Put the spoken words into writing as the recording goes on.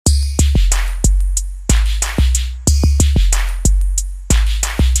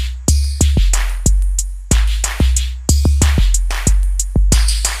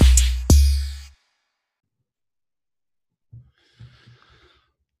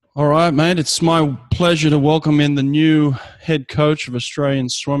All right, mate. It's my pleasure to welcome in the new head coach of Australian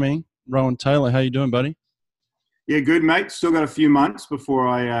swimming, Rowan Taylor. How you doing, buddy? Yeah, good, mate. Still got a few months before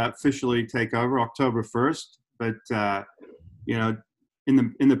I officially take over, October 1st. But you know,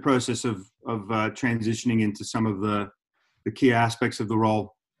 in the process of transitioning into some of the key aspects of the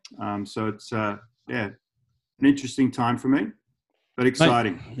role. So it's yeah, an interesting time for me, but Mate,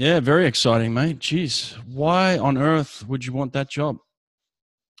 exciting. yeah, very exciting, mate. Jeez, why on earth would you want that job?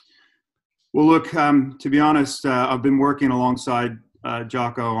 Well, look, to be honest, I've been working alongside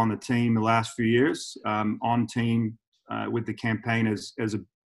Jocko on the team the last few years, on team with the campaign as a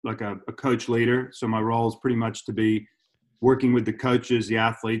coach leader. So my role is pretty much to be working with the coaches, the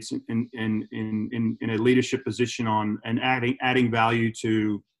athletes in a leadership position on and adding value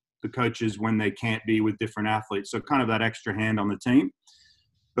to the coaches when they can't be with different athletes. So kind of that extra hand on the team.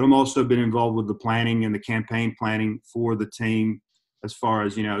 But I'm also been involved with the planning and the campaign planning for the team as far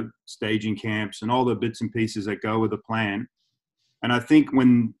as, staging camps and all the bits and pieces that go with the plan. And I think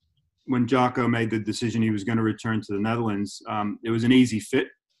when Jocko made the decision he was going to return to the Netherlands, it was an easy fit.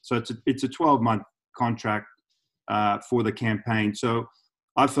 So it's a 12-month contract for the campaign. So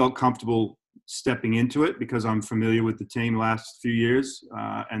I felt comfortable stepping into it because I'm familiar with the team last few years,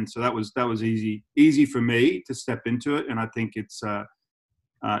 and so that was easy for me to step into it. And I think it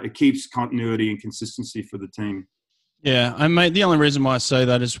keeps continuity and consistency for the team. Yeah, and mate, the only reason why I say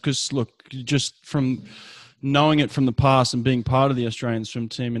that is because, look, just from knowing it from the past and being part of the Australian swim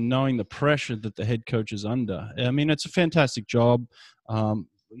team and knowing the pressure that the head coach is under. I mean, it's a fantastic job.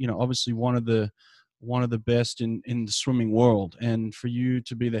 Obviously one of the best in the swimming world, and for you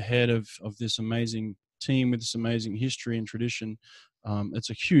to be the head of this amazing team with this amazing history and tradition, it's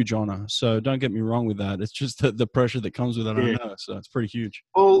a huge honor. So don't get me wrong with that. It's just the pressure that comes with it. I Yeah. know, so it's pretty huge.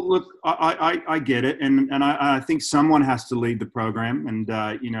 Well, look, I get it, and I think someone has to lead the program, and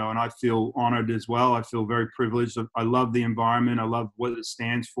and I feel honored as well. I feel very privileged. I love the environment. I love what it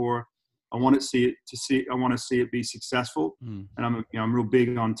stands for. I want to see it. I want to see it be successful, Mm. and I'm real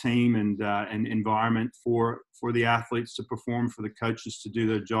big on team and environment for the athletes to perform, for the coaches to do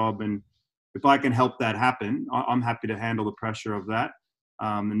their job, and if I can help that happen, I'm happy to handle the pressure of that,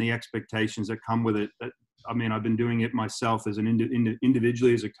 and the expectations that come with it. I mean, I've been doing it myself as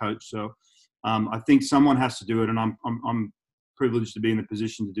individually as a coach. So I think someone has to do it, and I'm privileged to be in the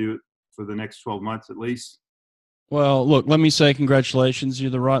position to do it for the next 12 months at least. Well, look, let me say congratulations.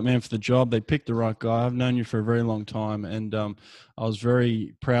 You're the right man for the job. They picked the right guy. I've known you for a very long time, and I was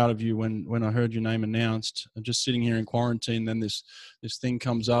very proud of you when I heard your name announced. I'm just sitting here in quarantine, then this thing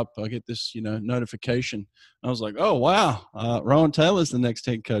comes up. I get this notification. I was like, oh wow, Rowan Taylor's the next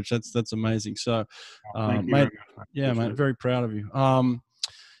head coach. That's amazing. So, Thank you mate, very much. I yeah, mate, appreciate it. very proud of you. I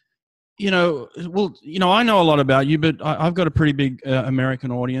know a lot about you, but I've got a pretty big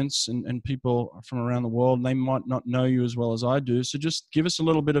American audience and people from around the world, and they might not know you as well as I do. So just give us a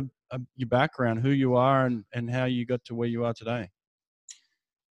little bit of your background, who you are and how you got to where you are today.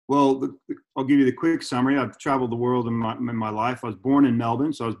 Well, I'll give you the quick summary. I've traveled the world in my life. I was born in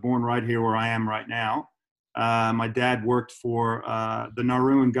Melbourne, so I was born right here where I am right now. My dad worked for the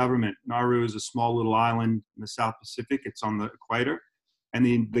Nauruan government. Nauru is a small little island in the South Pacific. It's on the equator, and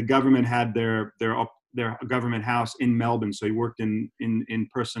the government had their government house in Melbourne. So he worked in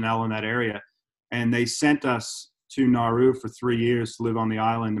personnel in that area, and they sent us to Nauru for 3 years to live on the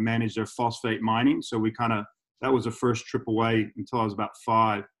island to manage their phosphate mining. So that was the first trip away until I was about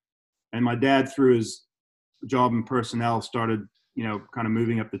 5. And my dad, through his job in personnel, started, kind of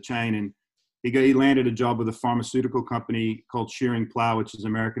moving up the chain. And he landed a job with a pharmaceutical company called Shearing Plow, which is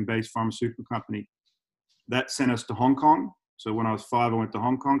an American-based pharmaceutical company. That sent us to Hong Kong. So when I was 5, I went to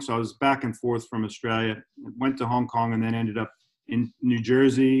Hong Kong. So I was back and forth from Australia, went to Hong Kong, and then ended up in New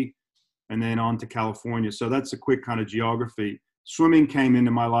Jersey, and then on to California. So that's a quick kind of geography. Swimming came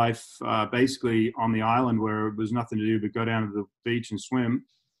into my life basically on the island where there was nothing to do but go down to the beach and swim.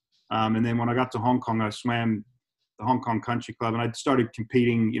 And then when I got to Hong Kong, I swam the Hong Kong Country Club, and I started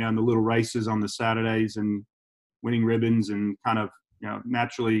competing, in the little races on the Saturdays and winning ribbons and kind of,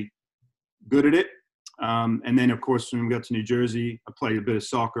 naturally good at it. And then, of course, when we got to New Jersey, I played a bit of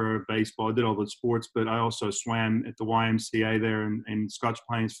soccer, baseball, I did all the sports, but I also swam at the YMCA there in Scotch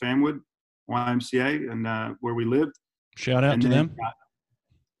Plains, Fanwood YMCA, and where we lived. Shout out And to then, them.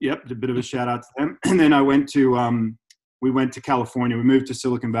 yep, a bit of a shout out to them. And then we went to California. We moved to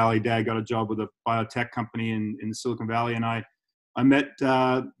Silicon Valley. Dad got a job with a biotech company in Silicon Valley, and I met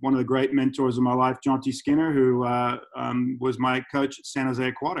one of the great mentors of my life, John T. Skinner, who was my coach at San Jose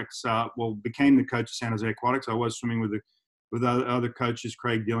Aquatics. Became the coach at San Jose Aquatics. I was swimming with other coaches,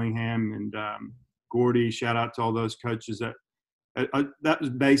 Craig Dillingham and Gordy. Shout out to all those coaches that that was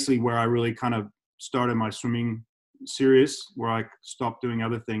basically where I really kind of started my swimming serious, where I stopped doing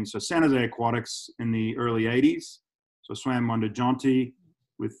other things. So San Jose Aquatics in the early 80s. So I swam under Jonty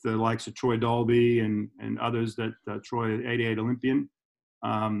with the likes of Troy Dolby and others, that Troy 88 Olympian,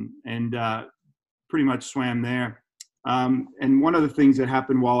 and pretty much swam there. And one of the things that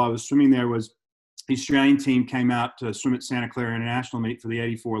happened while I was swimming there was the Australian team came out to swim at Santa Clara International Meet for the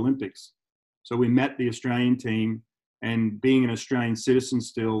 84 Olympics. So we met the Australian team, and being an Australian citizen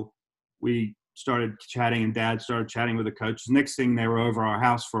still, we started chatting, and Dad started chatting with the coaches. Next thing, they were over our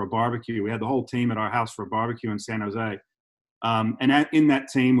house for a barbecue. We had the whole team at our house for a barbecue in San Jose. And in that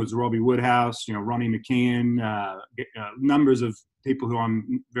team was Robbie Woodhouse, Ronnie McKeon, numbers of people who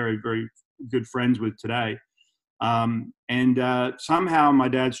I'm very, very good friends with today. And somehow my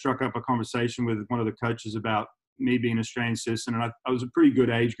dad struck up a conversation with one of the coaches about me being an Australian citizen. And I was a pretty good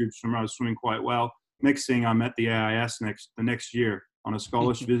age group swimmer. I was swimming quite well. Next thing, I'm at the AIS the next year on a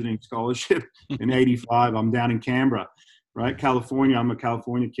visiting scholarship in 85. I'm down in Canberra, right? California. I'm a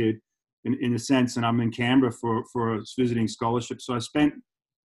California kid in a sense, and I'm in Canberra for a visiting scholarship. So I spent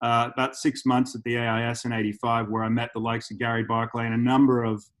about 6 months at the AIS in 85, where I met the likes of Gary Barclay and a number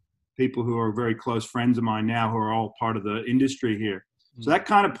of people who are very close friends of mine now, who are all part of the industry here. So that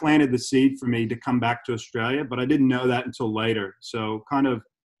kind of planted the seed for me to come back to Australia, but I didn't know that until later. So I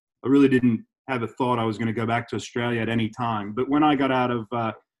really didn't have a thought I was going to go back to Australia at any time. But when I got out of,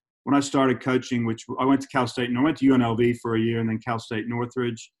 when I started coaching, which I went to Cal State, and I went to UNLV for a year and then Cal State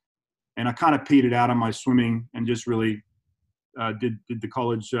Northridge, and I kind of petered out on my swimming and just really did the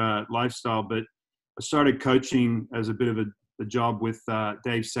college lifestyle. But I started coaching as a bit of a job with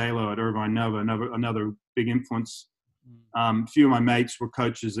Dave Salo at Irvine Nova, another big influence. A few of my mates were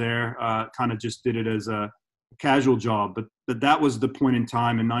coaches there, kind of just did it as a casual job. But that was the point in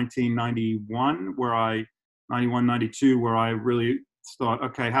time in 1991, 92, where I really thought,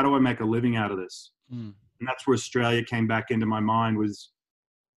 okay, how do I make a living out of this? And that's where Australia came back into my mind, was,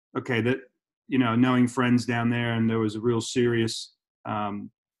 okay, that, knowing friends down there, and there was a real serious,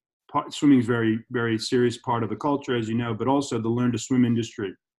 swimming is very, very serious part of the culture, as you know, but also the learn to swim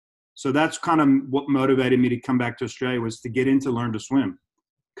industry. So that's kind of what motivated me to come back to Australia, was to get into learn to swim.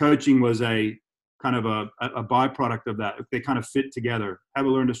 Coaching was a kind of a byproduct of that. They kind of fit together. Have a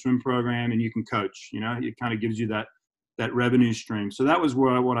learn to swim program and you can coach, it kind of gives you that revenue stream. So that was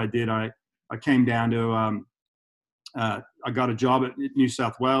what I did. I came down to, I got a job at New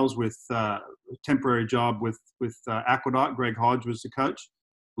South Wales with a temporary job with Aqueduct. Greg Hodge was the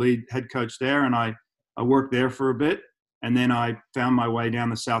lead head coach there. And I worked there for a bit. And then I found my way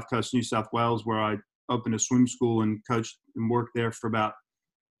down the south coast, New South Wales, where I opened a swim school and coached and worked there for about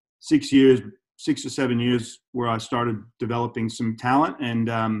 6 or 7 years, where I started developing some talent.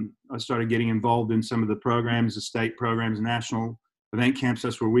 And I started getting involved in some of the programs, the state programs, national event camps.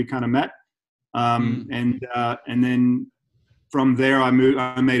 That's where we kind of met. And then from there, I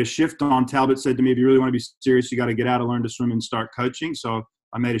made a shift on. Talbot said to me, if you really want to be serious, you got to get out and learn to swim and start coaching. So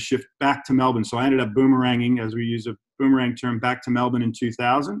I made a shift back to Melbourne. So I ended up boomeranging, as we use a boomerang term, back to Melbourne in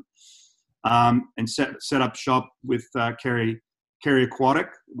 2000, and set up shop with Kerry Aquatic,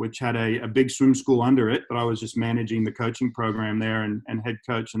 which had a big swim school under it, but I was just managing the coaching program there and head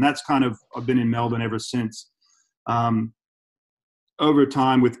coach. And that's kind of, I've been in Melbourne ever since. Over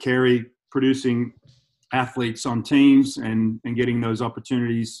time with Kerry, producing athletes on teams and getting those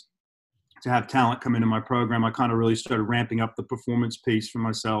opportunities to have talent come into my program, I kind of really started ramping up the performance piece for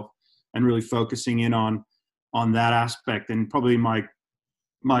myself and really focusing in on that aspect. And probably my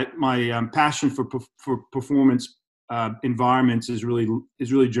passion for performance environments is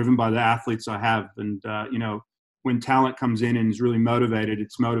really driven by the athletes I have. And when talent comes in and is really motivated,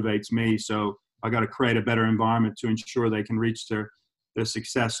 it motivates me. So I got to create a better environment to ensure they can reach their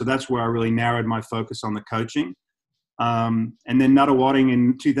success. So that's where I really narrowed my focus on the coaching. And then Nuttawading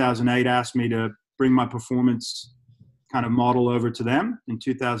in 2008 asked me to bring my performance kind of model over to them in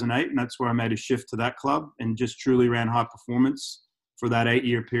 2008. And that's where I made a shift to that club and just truly ran high performance for that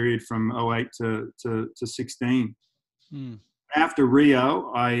 8-year period from 08 to 16. After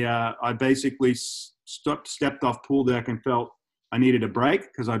Rio, I basically stepped off pool deck and felt I needed a break,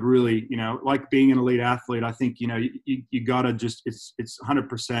 because I'd really, like being an elite athlete, I think, you got to just, it's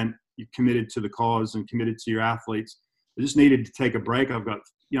 100% you're committed to the cause and committed to your athletes. I just needed to take a break. I've got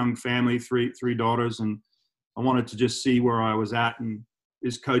young family, three daughters, and I wanted to just see where I was at, and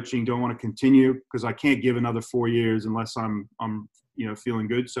is coaching, do I want to continue? Because I can't give another 4 years unless I'm feeling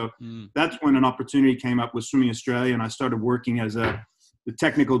good. So that's when an opportunity came up with Swimming Australia, and I started working as the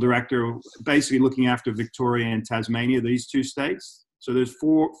technical director, basically looking after Victoria and Tasmania, these two states. So there's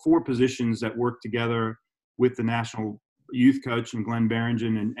four positions that work together with the national youth coach, and Glenn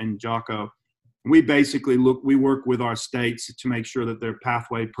Barringen and Jocko. We basically we work with our states to make sure that their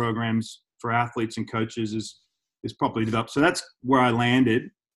pathway programs for athletes and coaches is properly developed. So that's where I landed.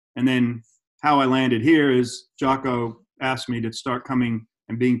 And then how I landed here is Jocko asked me to start coming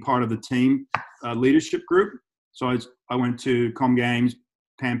and being part of the team leadership group. So I went to Com Games,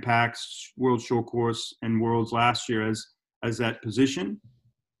 Pan Pacs, World Short Course, and Worlds last year as that position.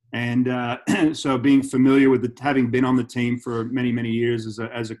 And so being familiar with having been on the team for many, many years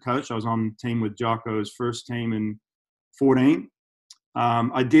as a coach, I was on the team with Jocko's first team in 14.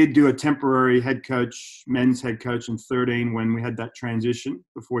 I did do a temporary men's head coach in 13 when we had that transition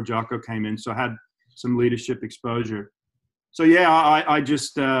before Jocko came in. So I had some leadership exposure. So yeah, it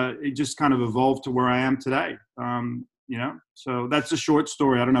just kind of evolved to where I am today. So that's a short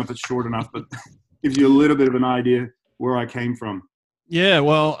story. I don't know if it's short enough, but gives you a little bit of an idea where I came from. Yeah,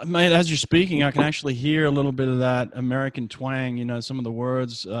 well, mate, as you're speaking, I can actually hear a little bit of that American twang. Some of the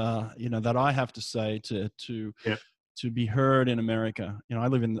words, that I have to say to be heard in America. I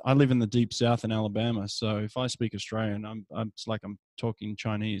live in the deep South in Alabama, so if I speak Australian, it's like I'm talking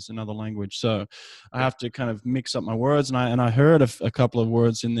Chinese, another language. So I have to kind of mix up my words, and I heard a couple of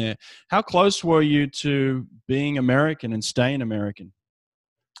words in there. How close were you to being American and staying American?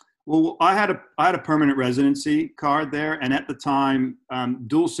 Well, I had a permanent residency card there, and at the time,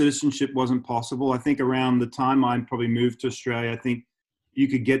 dual citizenship wasn't possible. I think around the time I probably moved to Australia, I think you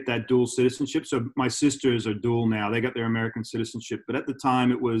could get that dual citizenship. So my sisters are dual now; they got their American citizenship. But at the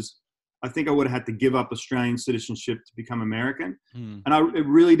time, I think I would have had to give up Australian citizenship to become American, and it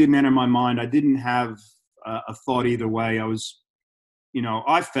really didn't enter my mind. I didn't have a thought either way.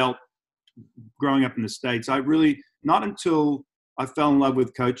 I felt growing up in the States, not until I fell in love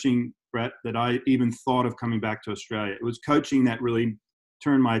with coaching, Brett, that I even thought of coming back to Australia. It was coaching that really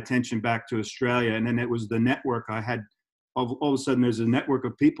turned my attention back to Australia. And then it was the network I had. All of a sudden, there's a network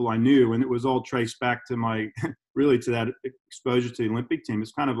of people I knew, and it was all traced back to to that exposure to the Olympic team.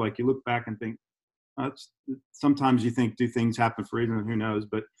 It's kind of like you look back and think, sometimes you think, do things happen for a reason? Who knows?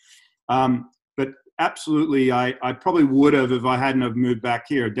 But absolutely, I probably would have, if I hadn't have moved back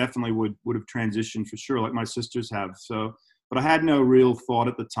here, definitely would have transitioned for sure, like my sisters have. So, but I had no real thought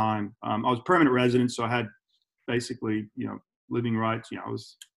at the time. I was permanent resident, so I had basically, living rights. I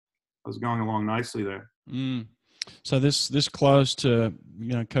was going along nicely there. So this close to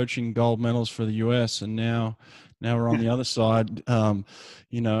coaching gold medals for the U.S. and now we're on the other side. And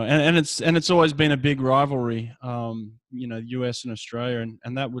it's always been a big rivalry. U.S. and Australia,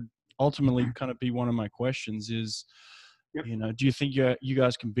 and that would ultimately kind of be one of my questions is, yep. Do you think you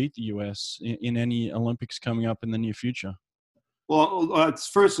guys can beat the U.S. in any Olympics coming up in the near future? Well,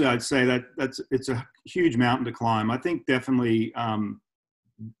 firstly, I'd say that it's a huge mountain to climb. I think definitely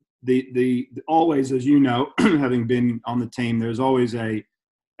the always, as you know, having been on the team, there's always a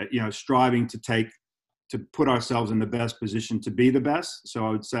striving to put ourselves in the best position to be the best. So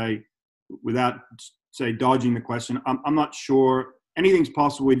I would say, without dodging the question, I'm not sure anything's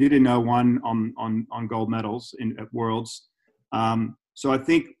possible. We didn't know one on gold medals at Worlds. So I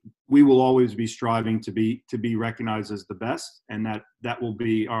think we will always be striving to be recognized as the best, and that will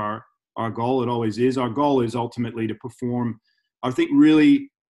be our goal. It always is. Our goal is ultimately to perform. I think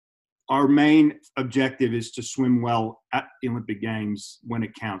really our main objective is to swim well at the Olympic Games when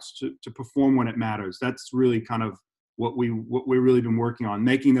it counts, to perform when it matters. That's really kind of what we've really been working on,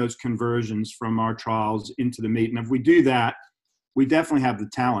 making those conversions from our trials into the meet. And if we do that, we definitely have the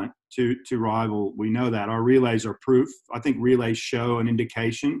talent to rival. We know that. Our relays are proof. I think relays show an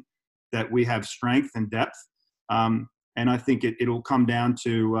indication that we have strength and depth. And I think it'll come down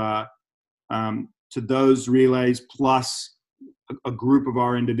to those relays plus a group of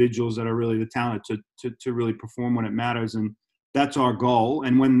our individuals that are really the talent to really perform when it matters. And that's our goal.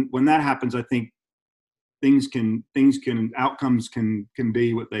 And when that happens, I think outcomes can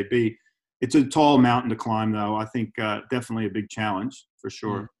be what they be. It's a tall mountain to climb, though. I think definitely a big challenge for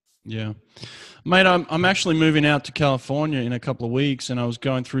sure. Yeah, mate, I'm actually moving out to California in a couple of weeks, and I was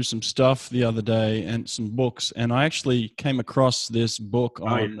going through some stuff the other day and some books, and I actually came across this book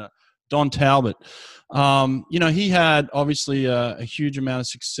on Don Talbot. He had obviously a huge amount of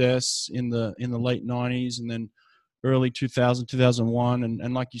success in the late 90s and then early 2000, 2001,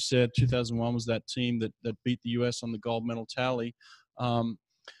 and like you said, 2001 was that team that beat the U.S. on the gold medal tally. I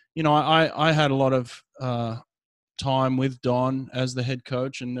had a lot of time with Don as the head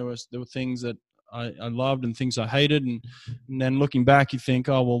coach, and there were things that I loved and things I hated, and then looking back, you think,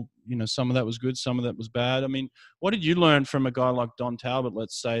 oh well, some of that was good, some of that was bad. I mean, what did you learn from a guy like Don Talbot,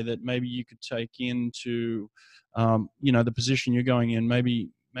 let's say, that maybe you could take into the position you're going in, maybe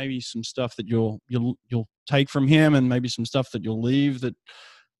maybe some stuff that you'll take from him, and maybe some stuff that you'll leave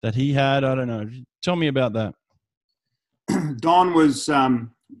that he had? I don't know. Tell me about that. Don was,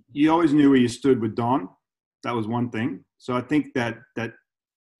 you always knew where you stood with Don. That was one thing. So I think that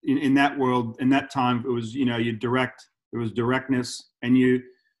in that world, in that time, it was, there was directness, and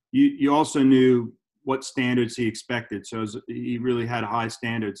you also knew what standards he expected. So he really had high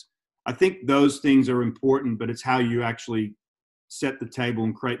standards. I think those things are important, but it's how you actually set the table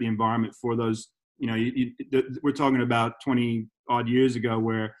and create the environment for those. We're talking about 20 odd years ago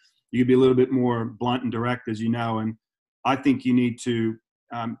where you could be a little bit more blunt and direct, as you know. And I think you need to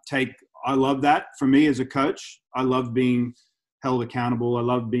I love that. For me as a coach, I love being held accountable. I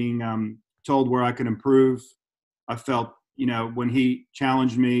love being told where I can improve. I felt, when he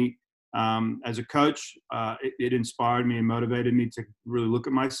challenged me as a coach, it inspired me and motivated me to really look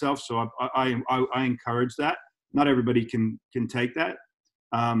at myself. So I encourage that. Not everybody can take that.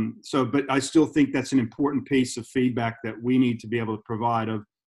 But I still think that's an important piece of feedback that we need to be able to provide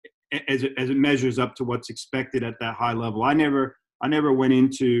as it measures up to what's expected at that high level. I never went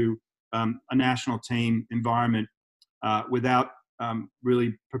into a national team environment without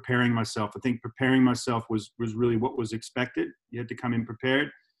really preparing myself. I think preparing myself was really what was expected. You had to come in prepared.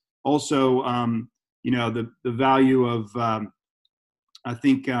 Also, the value of, I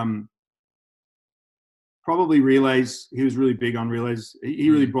think, probably relays. He was really big on relays. He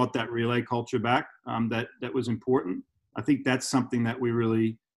really brought that relay culture back. That was important. I think that's something that we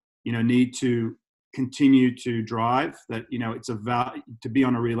really, need to continue to drive. That it's to be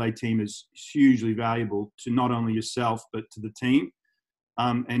on a relay team is hugely valuable to not only yourself but to the team.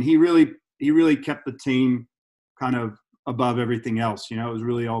 And he really kept the team kind of above everything else. It was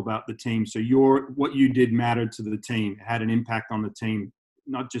really all about the team. So what you did mattered to the team. It had an impact on the team,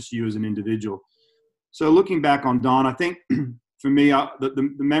 not just you as an individual. So looking back on Don, I think for me, the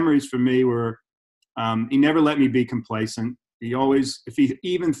memories for me were he never let me be complacent. He always, if he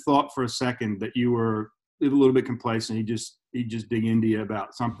even thought for a second that you were a little bit complacent, he'd just dig into you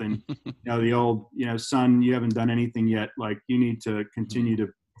about something. The old, son, you haven't done anything yet. Like, you need to continue to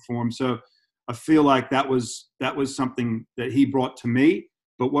perform. So I feel like that was something that he brought to me.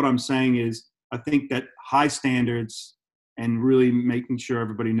 But what I'm saying is, I think that high standards and really making sure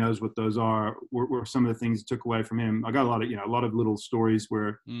everybody knows what those are were some of the things that took away from him. I got a lot of little stories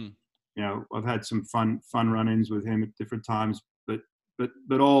where, I've had some fun run-ins with him at different times,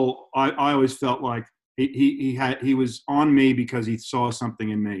 but all I always felt like he was on me because he saw something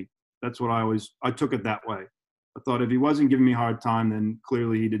in me. That's what I took it that way. I thought if he wasn't giving me a hard time, then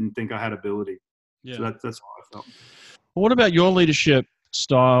clearly he didn't think I had ability. Yeah. So that's how I felt. Well, what about your leadership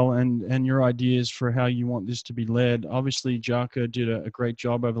style and your ideas for how you want this to be led? Obviously, Jacko did a great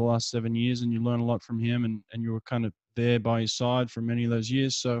job over the last 7 years, and you learned a lot from him, and you were kind of there by his side for many of those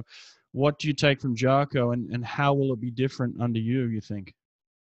years. So what do you take from Jacko, and how will it be different under you think?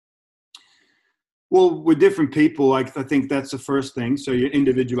 Well, with different people, I think that's the first thing. So your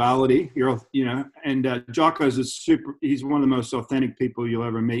individuality, and Jocko's he's one of the most authentic people you'll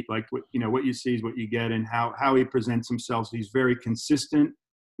ever meet. Like, what you see is what you get, and how he presents himself. He's very consistent.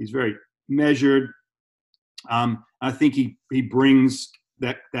 He's very measured. I think he brings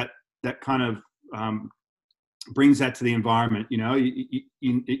that kind of, brings that to the environment.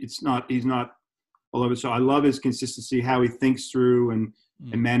 He's not all over. So I love his consistency, how he thinks through and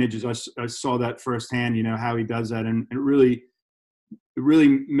manages. I saw that firsthand, how he does that. And it really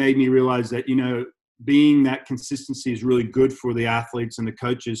made me realize that, being that consistency is really good for the athletes and the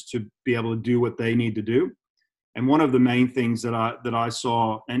coaches to be able to do what they need to do. And one of the main things that I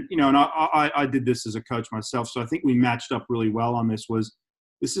saw, and, and I did this as a coach myself, so I think we matched up really well on this,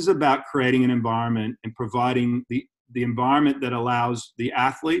 this is about creating an environment and providing the environment that allows the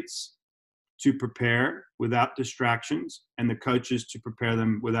athletes to prepare without distractions and the coaches to prepare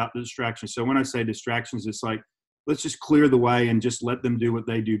them without the distractions. So when I say distractions, it's like, let's just clear the way and just let them do what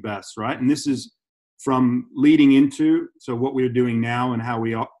they do best, right? And this is from leading into, so what we're doing now and how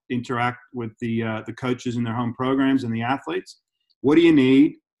we interact with the coaches in their home programs and the athletes. What do you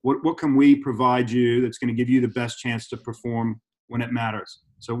need? What can we provide you that's going to give you the best chance to perform when it matters?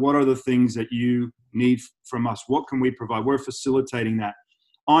 So what are the things that you need from us? What can we provide? We're facilitating that.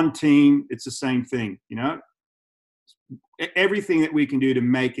 On team, it's the same thing, everything that we can do to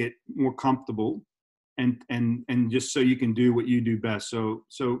make it more comfortable and just so you can do what you do best. So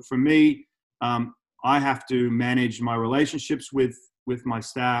for me, I have to manage my relationships with my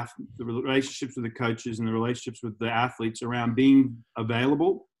staff, the relationships with the coaches, and the relationships with the athletes around being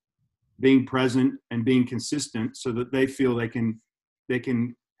available, being present, and being consistent, so that they feel they can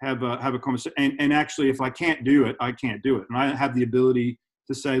have a conversation. And actually, if I can't do it, I can't do it, and I have the ability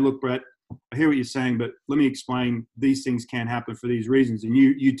to say, look, Brett, I hear what you're saying, but let me explain, these things can't happen for these reasons. And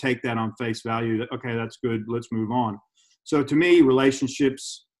you take that on face value that, okay, that's good, let's move on. So to me,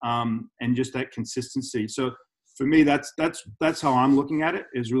 relationships and just that consistency. So for me, that's how I'm looking at it,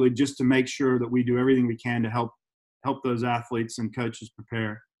 is really just to make sure that we do everything we can to help those athletes and coaches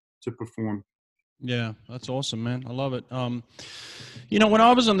prepare to perform. Yeah, that's awesome, man. I love it. When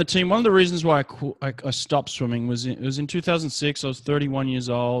I was on the team, one of the reasons why I stopped swimming was it was in 2006. I was 31 years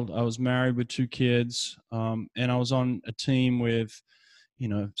old. I was married with 2 kids, and I was on a team with,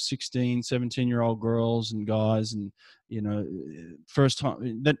 16, 17-year-old girls and guys, and, first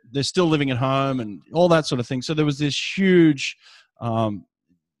time that they're still living at home and all that sort of thing. So there was this huge,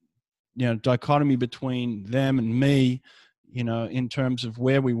 dichotomy between them and me, in terms of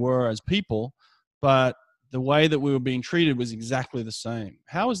where we were as people, but the way that we were being treated was exactly the same.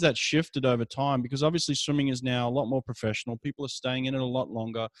 How has that shifted over time? Because obviously swimming is now a lot more professional. People are staying in it a lot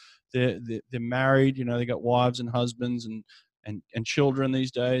longer. They're married, they got wives and husbands and children these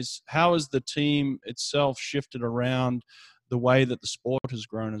days. How has the team itself shifted around the way that the sport has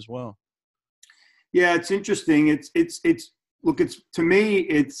grown as well? Yeah, it's interesting. To me,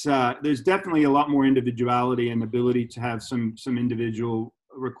 there's definitely a lot more individuality and ability to have some individual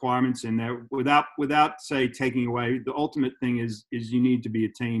requirements in there without say taking away. The ultimate thing is you need to be a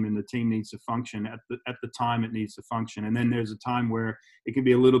team, and the team needs to function at the time it needs to function. And then there's a time where it can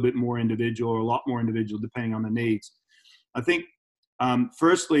be a little bit more individual or a lot more individual depending on the needs. I think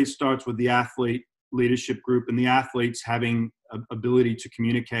firstly it starts with the athlete leadership group and the athletes having ability to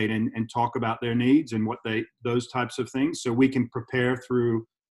communicate and talk about their needs and those types of things, so we can prepare through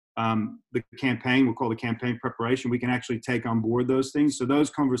the campaign. We'll call the campaign preparation. We can actually take on board those things. So those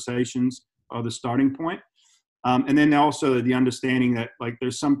conversations are the starting point. And then also the understanding that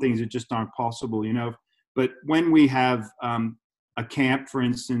there's some things that just aren't possible, but when we have a camp, for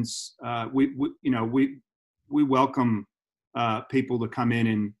instance, we welcome people to come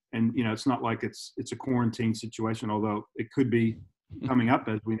in and it's not like it's a quarantine situation, although it could be coming up,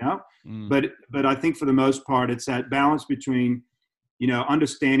 as we know. But I think for the most part, it's that balance between,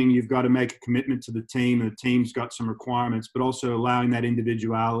 understanding you've got to make a commitment to the team, and the team's got some requirements, but also allowing that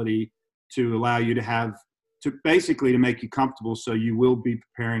individuality to allow you to basically make you comfortable, so you will be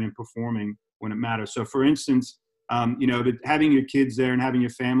preparing and performing when it matters. So for instance, having your kids there and having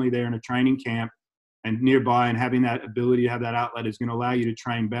your family there in a training camp and nearby, and having that ability to have that outlet is going to allow you to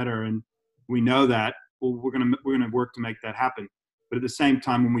train better. And we know that. Well, we're going to work to make that happen. But at the same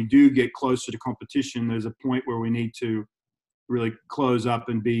time, when we do get closer to competition, there's a point where we need to really close up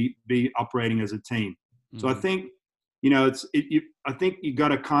and be operating as a team. Mm-hmm. So I think, I think you got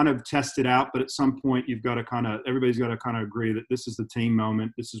to kind of test it out, but at some point everybody's got to kind of agree that this is the team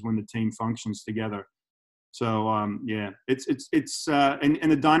moment. This is when the team functions together. So it's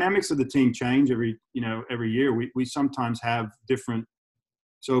and the dynamics of the team change every year. We sometimes have different.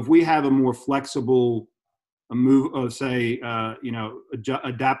 So if we have a more flexible,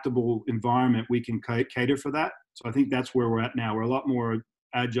 adaptable environment, we can cater for that. So I think that's where we're at now. We're a lot more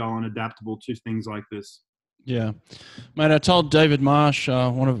agile and adaptable to things like this. Yeah, mate. I told David Marsh,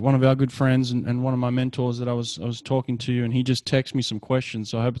 one of our good friends and one of my mentors, that I was talking to you, and he just texted me some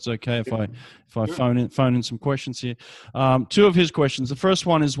questions. So I hope it's okay if I sure. phone in some questions here. 2 of his questions. The first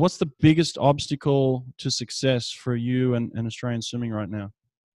one is, what's the biggest obstacle to success for you and Australian swimming right now?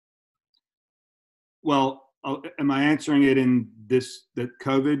 Well, am I answering it in the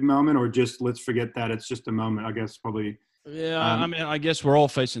COVID moment, or just let's forget that it's just a moment? I guess probably. Yeah, I guess we're all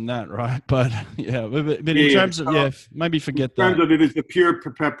facing that, right? But yeah, but in terms of maybe forget that. In terms of if it's the pure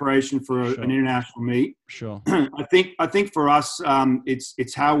preparation for an international meet, sure. I think for us,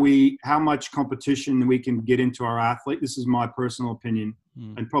 it's how much competition we can get into our athlete. This is my personal opinion,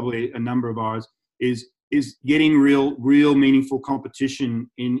 and probably a number of ours is getting real meaningful competition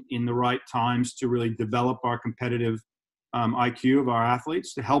in the right times to really develop our competitive IQ of our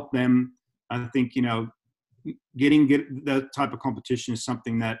athletes, to help them. I think getting that type of competition is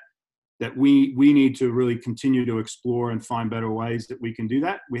something that we need to really continue to explore and find better ways that we can do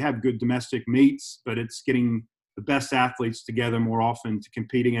that. We have good domestic meets, but it's getting the best athletes together more often to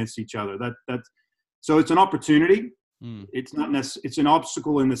compete against each other. So it's an opportunity. It's not it's an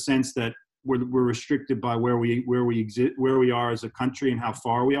obstacle in the sense that we're restricted by where we are as a country and how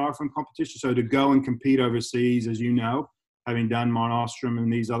far we are from competition. So to go and compete overseas, as you know, having done Mont Ostrom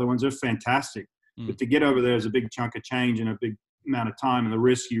and these other ones, are fantastic. But to get over there is a big chunk of change and a big amount of time, and the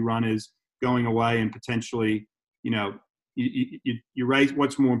risk you run is going away and potentially, you race.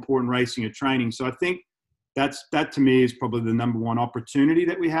 What's more important, racing or training? So I think that to me is probably the number one opportunity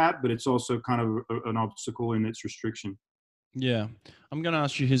that we have, but it's also kind of an obstacle in its restriction. Yeah. I'm going to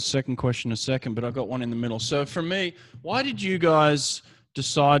ask you his second question in a second, but I've got one in the middle. So for me, why did you guys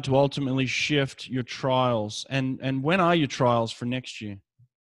decide to ultimately shift your trials? And when are your trials for next year?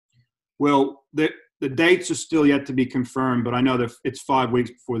 Well, the dates are still yet to be confirmed, but I know that it's 5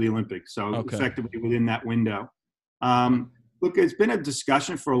 weeks before the Olympics, so Okay. effectively within that window. Look, it's been a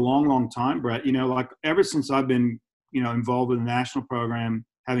discussion for a long, long time, Brett. You know, like ever since I've been, involved in the national program,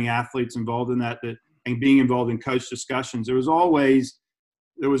 having athletes involved in that, and being involved in coach discussions, there was always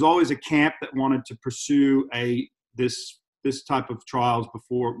a camp that wanted to pursue this type of trials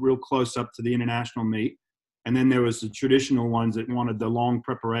before real close up to the international meet. And then there was the traditional ones that wanted the long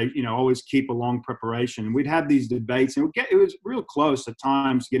preparation, always keep a long preparation. And we'd have these debates, and it was real close at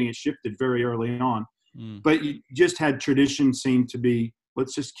times getting it shifted very early on. Mm. But you just had tradition seem to be,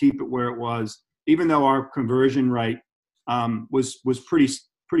 let's just keep it where it was, even though our conversion rate was pretty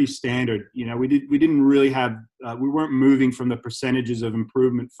standard. We didn't really have, we weren't moving from the percentages of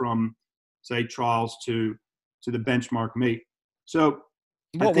improvement from, say, trials to the benchmark meet. So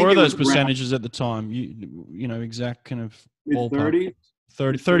I What think were it was those around percentages at the time? Exact kind of mid ballpark.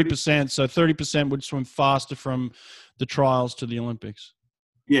 30s. 30%. So 30% would swim faster from the trials to the Olympics.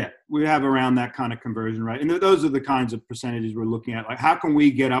 Yeah, we have around that kind of conversion rate. And those are the kinds of percentages we're looking at. Like, how can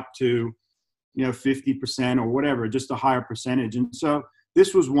we get up to, 50% or whatever, just a higher percentage? And so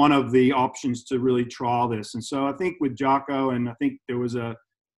this was one of the options to really trial this. And so I think with Jocko, and I think there was a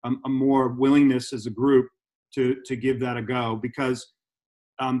more willingness as a group to give that a go, because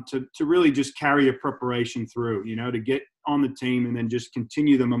to really just carry a preparation through, to get on the team and then just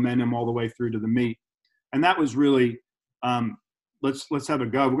continue the momentum all the way through to the meet. And that was really, let's have a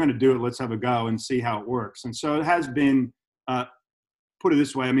go. We're going to do it. Let's have a go and see how it works. And so it has been, put it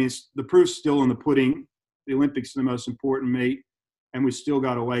this way. I mean, the proof's still in the pudding. The Olympics are the most important meet, and we still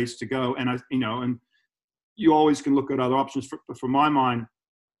got a ways to go. And and you always can look at other options. For my mind,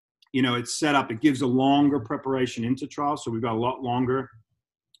 it's set up. It gives a longer preparation into trials, so we've got a lot longer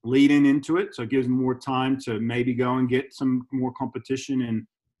leading into it. So it gives more time to maybe go and get some more competition and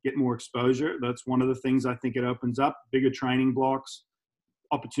get more exposure. That's one of the things I think it opens up. Bigger training blocks,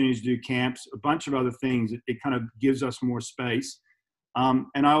 opportunities to do camps, a bunch of other things. It kind of gives us more space.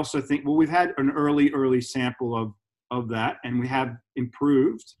 And I also think, we've had an early sample of that, and we have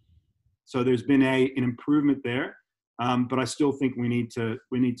improved. So there's been an improvement there. But I still think we need to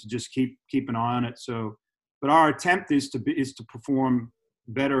just keep an eye on it. So, but our attempt is to perform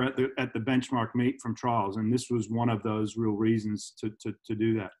better at the benchmark meet from trials, and this was one of those real reasons to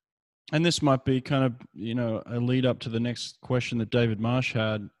do that. And this might be kind of, a lead up to the next question that David Marsh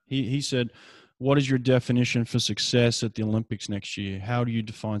had. He said, what is your definition for success at the Olympics next year? How do you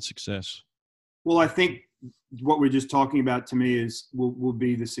define success? Well, I think what we're just talking about, to me, will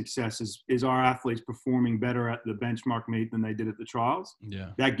be the success is our athletes performing better at the benchmark meet than they did at the trials.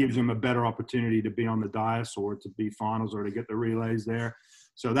 Yeah. That gives them a better opportunity to be on the dais or to be finals or to get the relays there.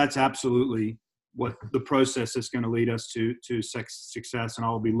 So that's absolutely what the process is going to lead us to success. And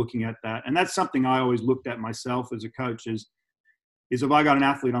I'll be looking at that. And that's something I always looked at myself as a coach is if I got an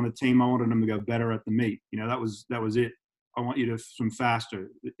athlete on the team, I wanted them to go better at the meet. That was it. I want you to swim faster.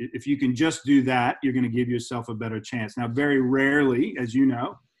 If you can just do that, you're going to give yourself a better chance. Now, very rarely, as you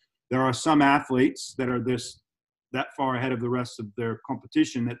know, there are some athletes that are that far ahead of the rest of their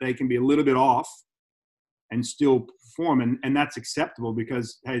competition that they can be a little bit off and still perform. And that's acceptable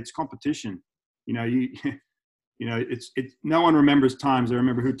because, hey, it's competition. It's no one remembers times. They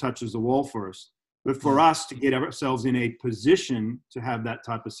remember who touches the wall first. But for us to get ourselves in a position to have that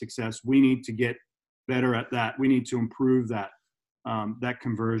type of success, we need to get better at that. We need to improve that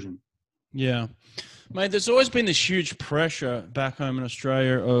conversion. Yeah, mate. There's always been this huge pressure back home in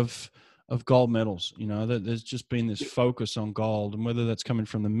Australia of gold medals. There's just been this focus on gold, and whether that's coming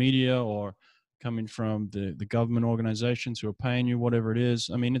from the media or coming from the government organizations who are paying you, whatever it is.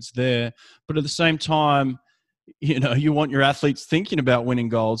 I mean, it's there, but at the same time, you want your athletes thinking about winning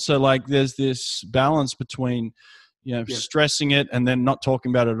gold. So like there's this balance between, stressing it and then not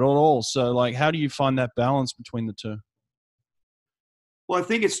talking about it at all. So like, how do you find that balance between the two? Well, I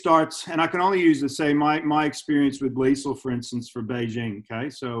think it starts, and I can only use my experience with Liesl, for instance, for Beijing. Okay.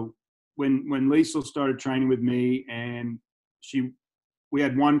 So when Liesl started training with me, and we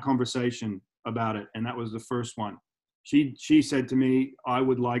had one conversation about it, and that was the first one. She said to me, I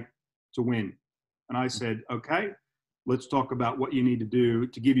would like to win. And I said, okay, let's talk about what you need to do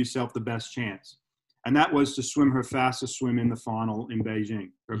to give yourself the best chance. And that was to swim her fastest swim in the final in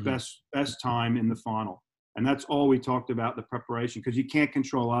Beijing, her best time in the final. And that's all we talked about, the preparation, because you can't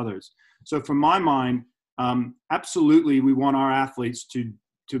control others. So from my mind, absolutely, we want our athletes to,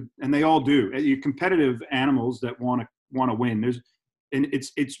 and they all do. You're competitive animals that want want to win.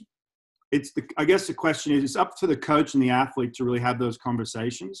 I guess the question is, it's up to the coach and the athlete to really have those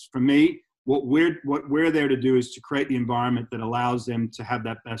conversations. For me, what we're there to do is to create the environment that allows them to have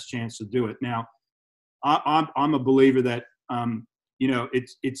that best chance to do it. Now, I'm a believer that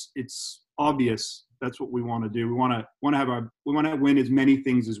it's obvious that's what we want to do. We want to win as many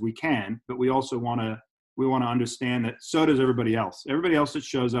things as we can, but we also want to understand that so does everybody else. Everybody else that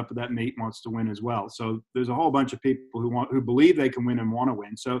shows up at that meet wants to win as well. So there's a whole bunch of people who believe they can win and want to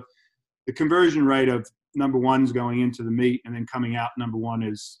win. So the conversion rate of number ones going into the meet and then coming out number one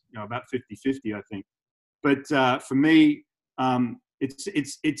is about 50-50, I think. But for me,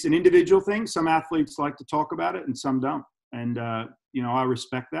 it's an individual thing. Some athletes like to talk about it and some don't. And, I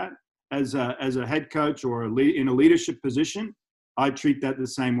respect that. As a head coach or in a leadership position, I treat that the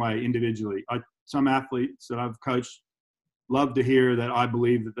same way individually. Some athletes that I've coached love to hear that I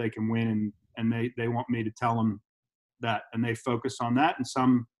believe that they can win, and they want me to tell them that, and they focus on that. And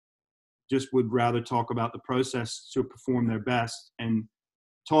some just would rather talk about the process to perform their best, and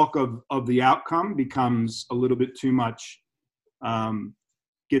talk of the outcome becomes a little bit too much,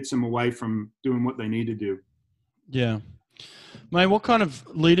 gets them away from doing what they need to do. Yeah. Mate, what kind of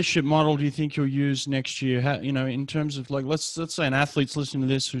leadership model do you think you'll use next year? How, in terms of let's say an athlete's listening to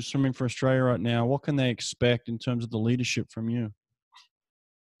this who's swimming for Australia right now, what can they expect in terms of the leadership from you?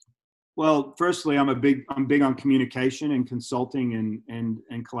 Well, firstly, I'm big on communication and consulting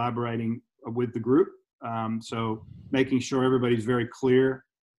and collaborating with the group. So making sure everybody's very clear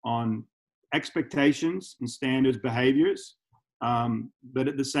on expectations and standards, behaviors, but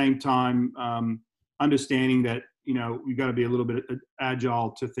at the same time, understanding that you've got to be a little bit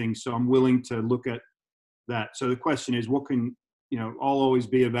agile to things. So I'm willing to look at that. So the question is, what can I'll always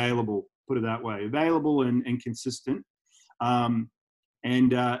be available. Put it that way, available and consistent. And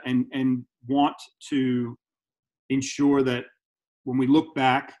want to ensure that when we look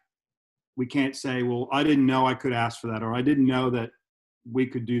back, we can't say, well, I didn't know I could ask for that, or I didn't know that we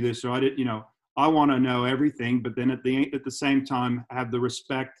could do this, or I want to know everything, but then at the same time, have the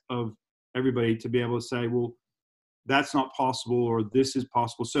respect of everybody to be able to say, well, that's not possible, or this is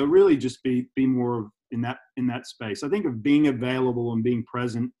possible. So really just be more in that space. I think of being available and being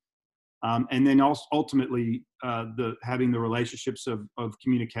present. And then also ultimately having the relationships of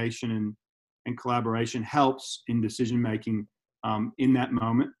communication and collaboration helps in decision making in that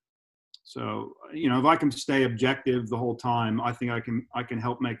moment. So if I can stay objective the whole time, I think I can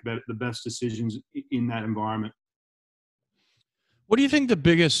help make the best decisions in that environment. What do you think the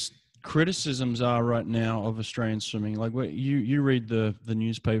biggest criticisms are right now of Australian swimming? Like, you read the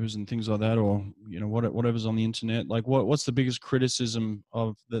newspapers and things like that, or whatever's on the internet. Like, what's the biggest criticism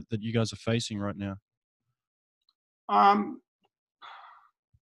of that you guys are facing right now? I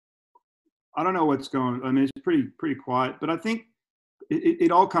don't know what's going. I mean, it's pretty quiet, but I think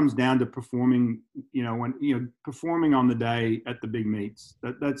it all comes down to performing. Performing on the day at the big meets.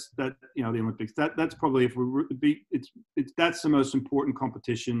 That's the Olympics. That's probably that's the most important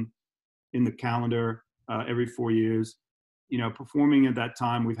competition in the calendar every 4 years. Performing at that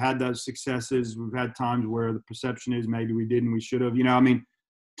time. We've had those successes. We've had times where the perception is maybe we didn't, we should have.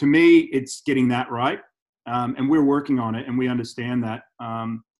 To me, it's getting that right, and we're working on it, and we understand that.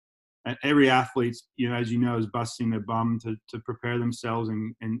 And every athlete, as is busting their bum to prepare themselves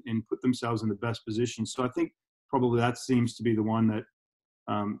and put themselves in the best position. So I think probably that seems to be the one that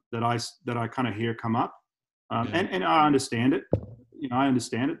I kind of hear come up, and I understand it. I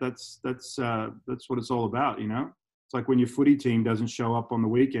understand it. That's what it's all about. It's like when your footy team doesn't show up on the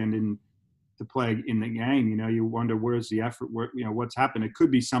weekend to play in the game. You wonder where's the effort. What's happened. It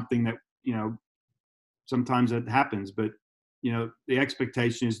could be something that sometimes that happens, but the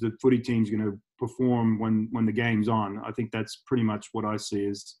expectation is the footy team's going to perform when the game's on. I think that's pretty much what I see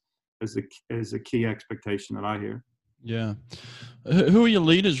as a key expectation that I hear. Yeah. Who are your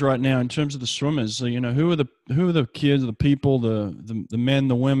leaders right now in terms of the swimmers? So, who are the kids, the people, the men,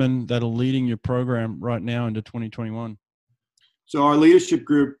 the women that are leading your program right now into 2021? So our leadership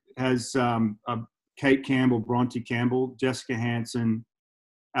group has Kate Campbell, Bronte Campbell, Jessica Hansen,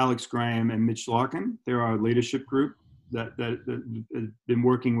 Alex Graham, and Mitch Larkin. They're our leadership group that have been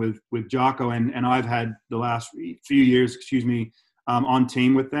working with Jocko, and I've had the last few years, on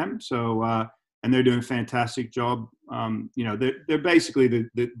team with them. So and they're doing a fantastic job. They're basically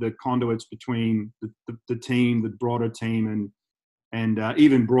the conduits between the team, the broader team, and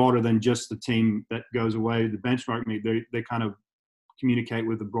even broader than just the team that goes away to the benchmark meet. They kind of communicate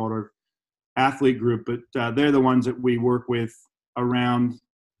with the broader athlete group, but they're the ones that we work with around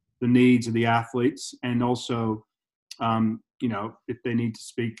the needs of the athletes, and also if they need to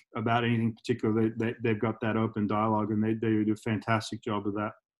speak about anything particular, they've got that open dialogue, and they do a fantastic job of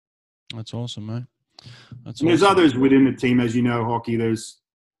that. That's awesome, mate. That's And there's awesome. others within the team, as you know, Hockey. There's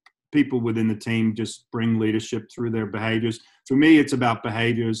people within the team just bring leadership through their behaviors. For me, it's about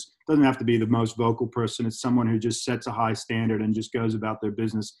behaviors. It doesn't have to be the most vocal person. It's someone who just sets a high standard and just goes about their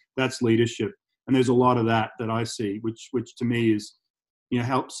business. That's leadership. And there's a lot of that I see, which to me is,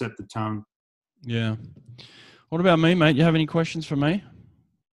 helps set the tone. Yeah. What about me, mate? You have any questions for me?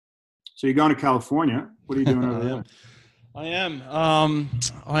 So you're going to California. What are you doing over there? I am.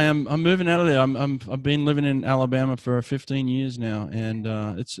 I'm moving out of there. I've been living in Alabama for 15 years now, and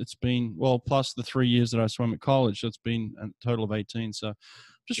it's been, well, plus the 3 years that I swam at college, so it's been a total of 18. So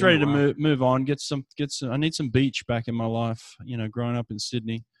just ready to move on. Get some. I need some beach back in my life. Growing up in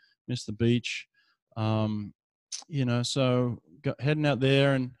Sydney, miss the beach. So heading out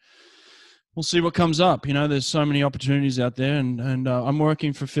there, and we'll see what comes up. There's so many opportunities out there, and I'm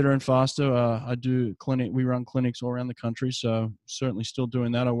working for Fitter and Faster. I do we run clinics all around the country, so certainly still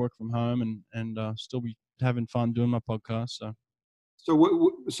doing that. I work from home and still be having fun doing my podcast.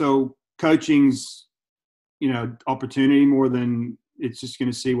 So coaching's, opportunity more than it's just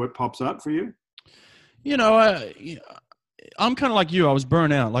going to see what pops up for you. I'm kind of like you. I was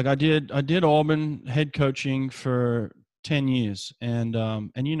burnt out. Like I did Auburn head coaching for 10 years. And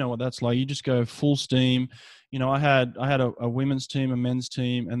you know what that's like. You just go full steam. I had a women's team, a men's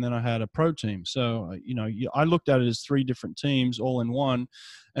team, and then I had a pro team. So, I looked at it as 3 different teams all in one.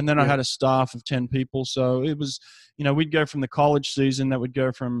 And then I had a staff of 10 people. So it was, we'd go from the college season that would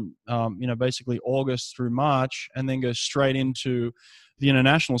go from, basically August through March, and then go straight into the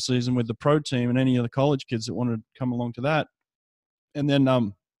international season with the pro team and any of the college kids that wanted to come along to that. And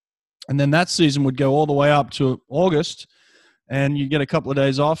then that season would go all the way up to August, and you'd get a couple of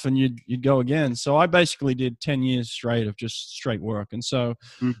days off and you'd go again. So I basically did 10 years straight of just straight work. And so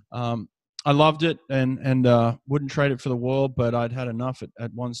I loved it and wouldn't trade it for the world, but I'd had enough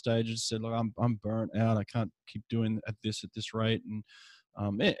at one stage. I just said, look, I'm burnt out. I can't keep doing at this rate.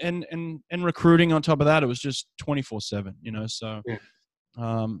 And recruiting on top of that, it was just 24/7, so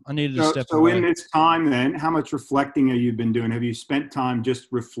I needed to step away. So in this time then, how much reflecting have you been doing? Have you spent time just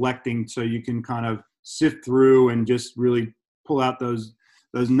reflecting so you can kind of sift through and just really pull out those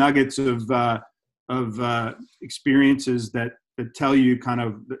nuggets of experiences that tell you kind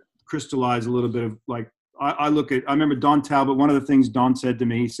of crystallize a little bit of like, I remember Don Talbot, one of the things Don said to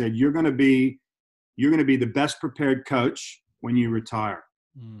me, he said, you're going to be the best prepared coach when you retire.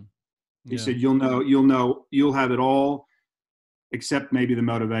 He said, you'll have it all, except maybe the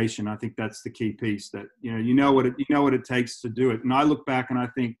motivation. I think that's the key piece, that, you know what it takes to do it. And I look back and I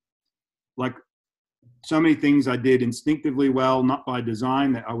think, like, so many things I did instinctively well, not by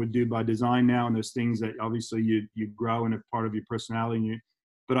design, that I would do by design now. And there's things that obviously you grow in a part of your personality.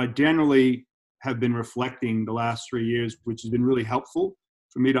 But I generally have been reflecting the last 3 years, which has been really helpful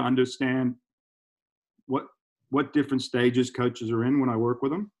for me to understand what different stages coaches are in when I work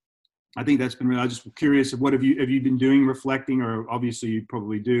with them. I think that's been really, I was just curious of what have you been doing reflecting, or obviously you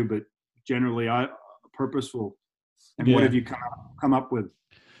probably do, but generally purposeful. And what have you come up with?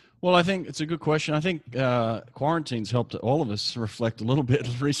 Well, I think it's a good question. I think quarantine's helped all of us reflect a little bit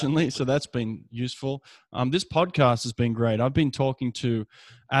recently, so that's been useful. This podcast has been great. I've been talking to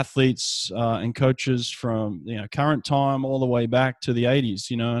athletes and coaches from current time all the way back to the 80s,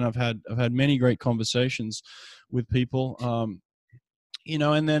 and I've had many great conversations with people.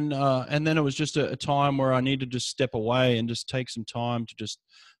 And then it was just a time where I needed to just step away and just take some time to just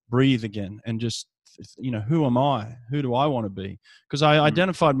breathe again and just, who am I? Who do I want to be? Because I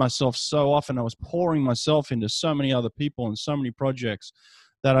identified myself so often. I was pouring myself into so many other people and so many projects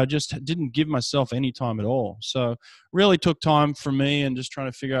that I just didn't give myself any time at all. So really took time for me and just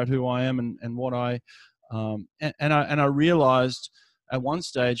trying to figure out who I am and what I realized at one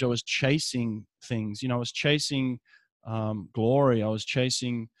stage I was chasing things. I was chasing glory. I was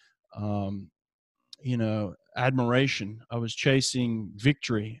chasing, admiration. I was chasing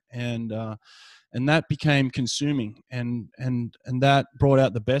victory, and that became consuming, and that brought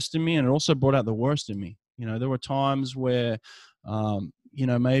out the best in me, and it also brought out the worst in me. There were times where,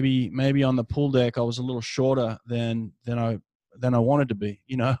 maybe on the pool deck I was a little shorter than I wanted to be,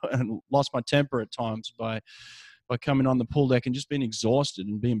 and lost my temper at times by coming on the pool deck and just being exhausted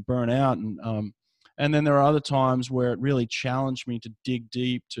and being burnt out. And then there are other times where it really challenged me to dig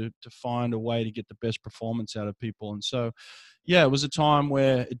deep to find a way to get the best performance out of people. And so, it was a time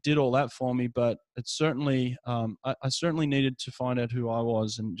where it did all that for me, but it certainly, I certainly needed to find out who I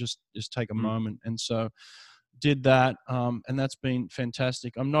was and just take a moment. And so did that. And that's been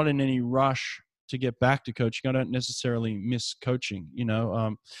fantastic. I'm not in any rush to get back to coaching. I don't necessarily miss coaching.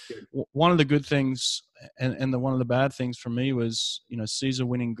 One of the good things and one of the bad things for me was, Cesar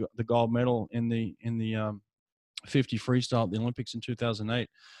winning the gold medal in the 50 freestyle at the Olympics in 2008.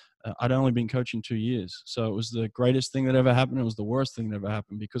 I'd only been coaching 2 years. So it was the greatest thing that ever happened. It was the worst thing that ever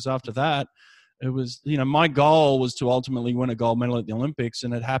happened, because after that, it was, my goal was to ultimately win a gold medal at the Olympics,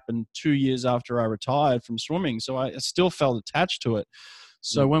 and it happened 2 years after I retired from swimming. So I still felt attached to it.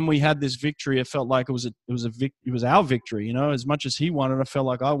 So when we had this victory, it felt like it was our victory. As much as he won it, I felt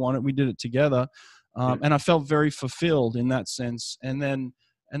like I won it. We did it together, and I felt very fulfilled in that sense. And then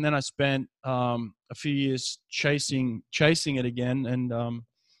I spent a few years chasing it again, and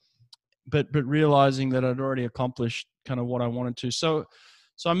but realizing that I'd already accomplished kind of what I wanted to. So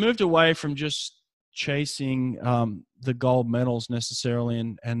I moved away from just chasing the gold medals necessarily,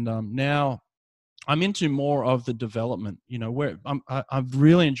 and now I'm into more of the development. Where I've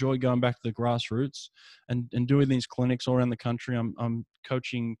really enjoyed going back to the grassroots and doing these clinics all around the country. I'm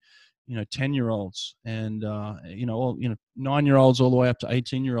coaching 10-year-olds and 9-year-olds all the way up to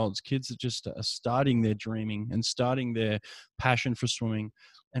 18-year-olds, kids that just are starting their dreaming and starting their passion for swimming.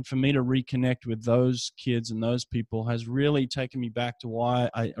 And for me to reconnect with those kids and those people has really taken me back to why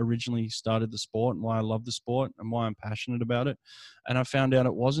I originally started the sport and why I love the sport and why I'm passionate about it. And I found out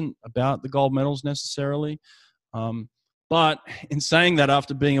it wasn't about the gold medals necessarily. But in saying that,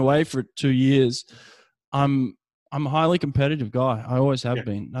 after being away for 2 years, I'm a highly competitive guy. I always have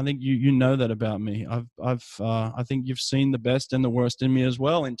been. I think you know that about me. I think you've seen the best and the worst in me as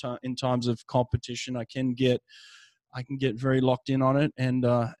well. In times of competition, I can get very locked in on it, and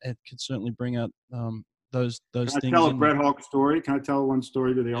it can certainly bring out those things. Can I tell a Brett Hawk story? Can I tell one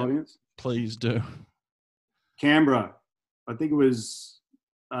story to the audience? Please do. Canberra, I think it was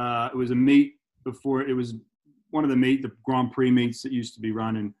a meet before. It was one of the Grand Prix meets that used to be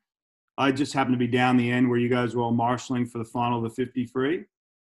run, and I just happened to be down the end where you guys were all marshalling for the final of the 50 free,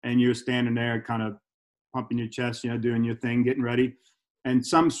 and you're standing there kind of pumping your chest, doing your thing, getting ready. And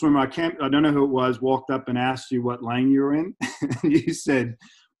some swimmer, I don't know who it was, walked up and asked you what lane you were in. And you said,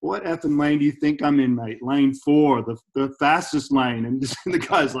 "What effing lane do you think I'm in, mate? Lane 4, the fastest lane." And the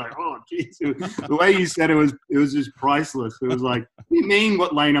guy's like, "Oh, geez." The way you said it was just priceless. It was like, "What do you mean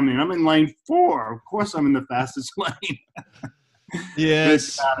what lane I'm in? I'm in lane 4. Of course I'm in the fastest lane."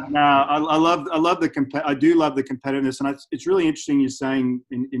 Yes. But, no, I love I do love the competitiveness. And it's really interesting you're saying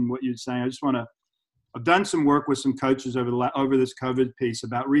in what you're saying. I've done some work with some coaches over this COVID piece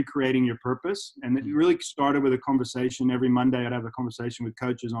about recreating your purpose. And it really started with a conversation. Every Monday I'd have a conversation with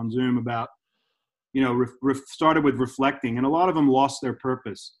coaches on Zoom about, started with reflecting. And a lot of them lost their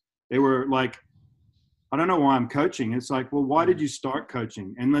purpose. They were like, "I don't know why I'm coaching." It's like, well, why did you start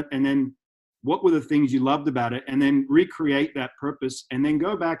coaching? And then what were the things you loved about it? And then recreate that purpose, and then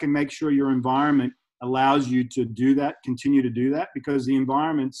go back and make sure your environment allows you to do that, continue to do that, because the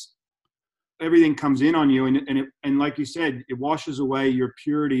environment's, everything comes in on you, and like you said, it washes away your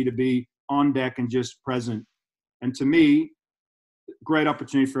purity to be on deck and just present. And to me, great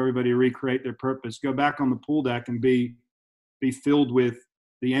opportunity for everybody to recreate their purpose. Go back on the pool deck and be filled with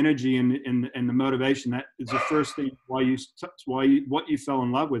the energy and the motivation. That is the first thing what you fell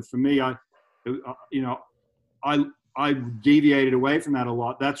in love with. For me, I deviated away from that a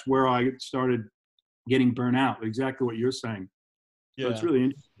lot. That's where I started getting burnt out. Exactly what you're saying. So it's really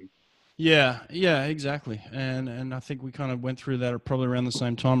interesting. Yeah, exactly. And I think we kind of went through that probably around the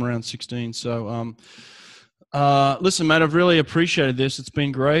same time, around 16. So, listen, Matt, I've really appreciated this. It's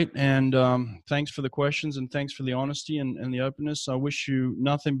been great. And thanks for the questions, and thanks for the honesty and the openness. I wish you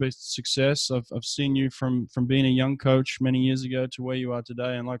nothing but success. I've seen you from being a young coach many years ago to where you are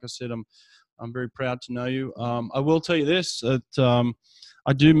today. And like I said, I'm very proud to know you. I will tell you this, that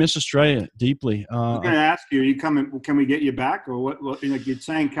I do miss Australia deeply. I was going to ask you, are you coming? Can we get you back, or what? You're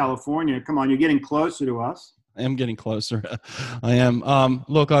saying California. Come on, you're getting closer to us. I am getting closer. I am.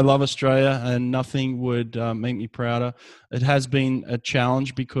 Look, I love Australia, and nothing would make me prouder. It has been a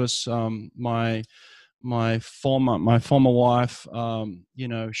challenge because my former wife,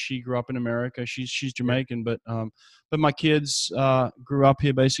 she grew up in America. She's Jamaican, but my kids grew up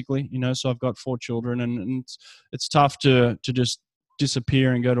here basically. So I've got 4 children, and it's tough to just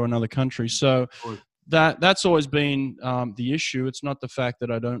disappear and go to another country. So that's always been the issue. It's not the fact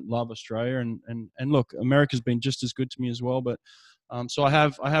that I don't love Australia, and look, America's been just as good to me as well. But so I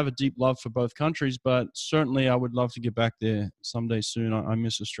have a deep love for both countries, but certainly I would love to get back there someday soon. I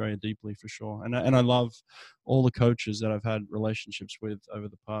miss Australia deeply for sure, and I love all the coaches that I've had relationships with over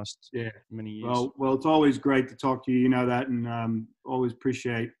the past many years. Well, it's always great to talk to you. You know that, and always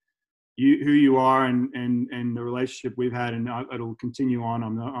appreciate who you are and the relationship we've had, and it'll continue on.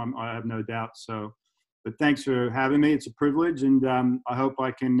 I have no doubt. So, but thanks for having me. It's a privilege, and I hope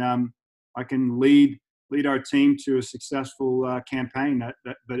I can lead our team to a successful campaign.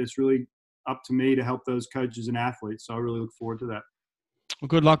 But it's really up to me to help those coaches and athletes. So I really look forward to that. Well,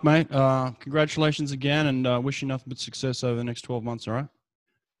 good luck, mate. Congratulations again, and wish you nothing but success over the next 12 months. All right.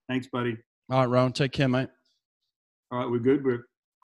 Thanks, buddy. All right, Rowan. Take care, mate. All right, we're good.